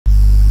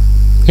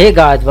Hey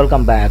guys,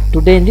 welcome back.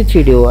 Today in this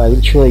video I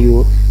will show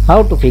you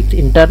how to fix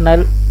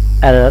internal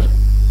error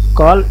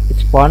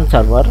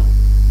CallSpawnServer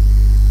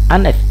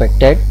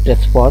unexpected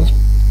response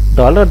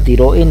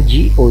 $0 in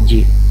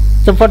GOG.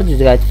 So for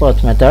this guys,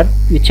 first method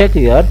you check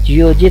your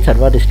GOG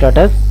server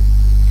status,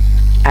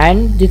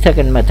 and the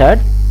second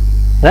method,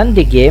 run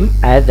the game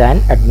as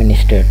an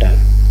administrator.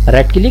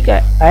 Right click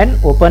and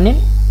open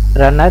in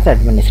run as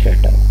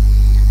administrator.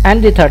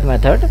 And the third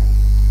method,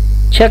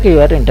 check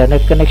your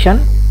internet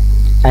connection.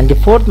 And the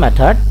fourth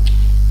method,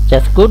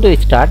 just go to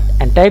start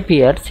and type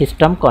here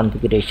system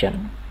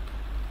configuration.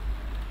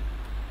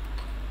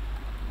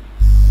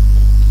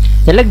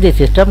 Select the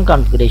system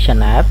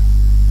configuration app.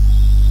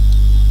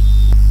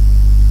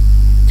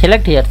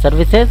 Select here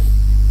services.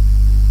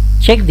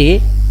 Check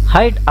the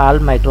hide all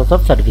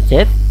Microsoft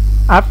services.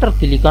 After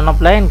click on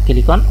apply and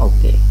click on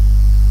OK.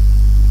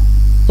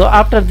 So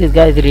after this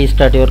guys,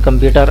 restart your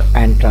computer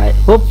and try.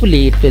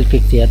 Hopefully it will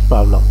fix your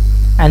problem.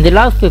 And the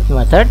last fifth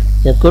method,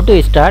 just go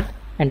to start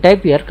and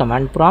type here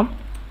command prompt.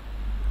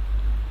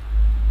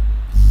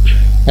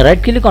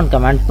 Right click on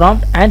command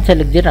prompt and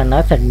select the run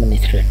as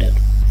administrator.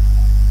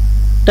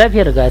 Type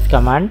here guys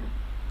command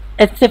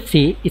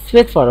sfc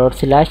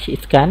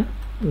 /scan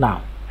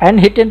now and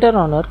hit enter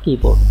on your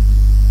keyboard.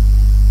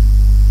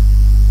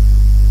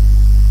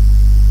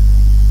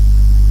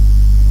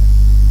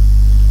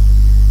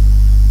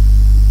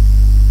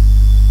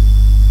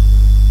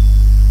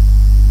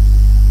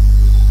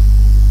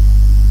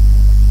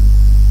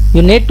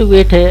 You need to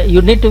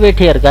wait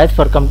here guys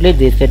for complete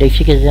this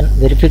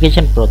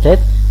verification process.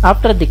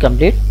 After the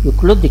complete, you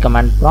close the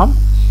command prompt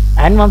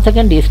and once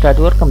again restart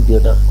your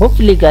computer.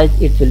 Hopefully guys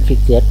it will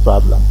fix your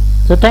problem.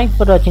 So thanks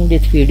for watching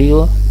this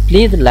video.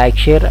 Please like,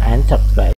 share and subscribe.